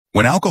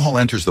When alcohol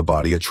enters the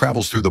body, it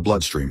travels through the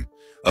bloodstream,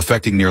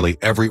 affecting nearly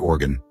every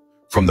organ,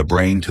 from the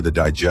brain to the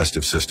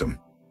digestive system.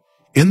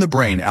 In the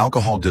brain,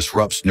 alcohol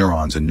disrupts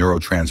neurons and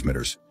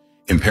neurotransmitters,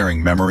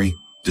 impairing memory,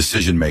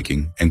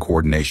 decision-making, and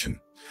coordination.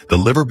 The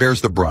liver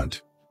bears the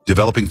brunt,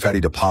 developing fatty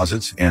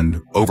deposits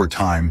and, over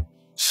time,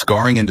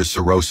 scarring into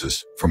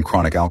cirrhosis from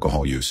chronic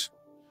alcohol use.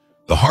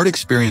 The heart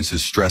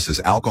experiences stress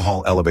as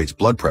alcohol elevates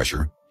blood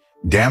pressure,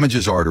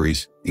 damages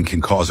arteries, and can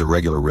cause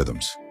irregular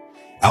rhythms.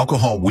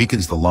 Alcohol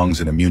weakens the lungs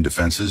and immune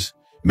defenses,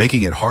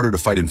 making it harder to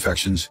fight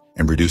infections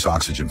and reduce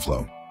oxygen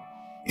flow.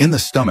 In the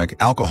stomach,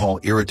 alcohol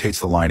irritates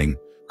the lining,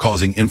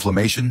 causing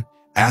inflammation,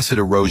 acid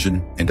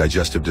erosion, and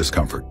digestive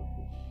discomfort.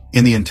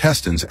 In the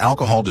intestines,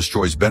 alcohol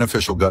destroys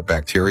beneficial gut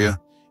bacteria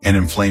and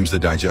inflames the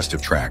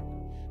digestive tract,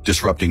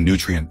 disrupting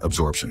nutrient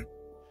absorption.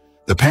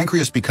 The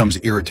pancreas becomes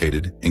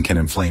irritated and can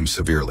inflame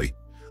severely,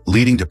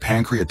 leading to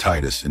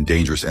pancreatitis and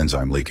dangerous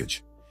enzyme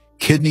leakage.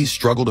 Kidneys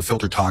struggle to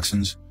filter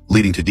toxins,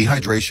 leading to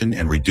dehydration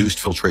and reduced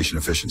filtration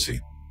efficiency.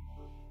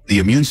 The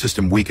immune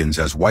system weakens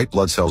as white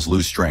blood cells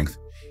lose strength,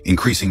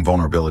 increasing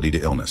vulnerability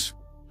to illness.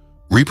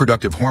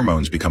 Reproductive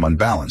hormones become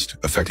unbalanced,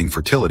 affecting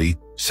fertility,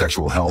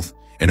 sexual health,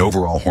 and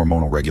overall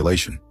hormonal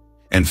regulation.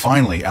 And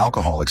finally,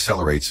 alcohol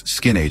accelerates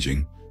skin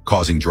aging,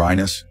 causing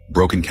dryness,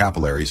 broken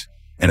capillaries,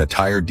 and a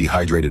tired,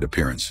 dehydrated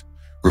appearance,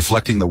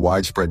 reflecting the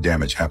widespread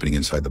damage happening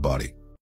inside the body.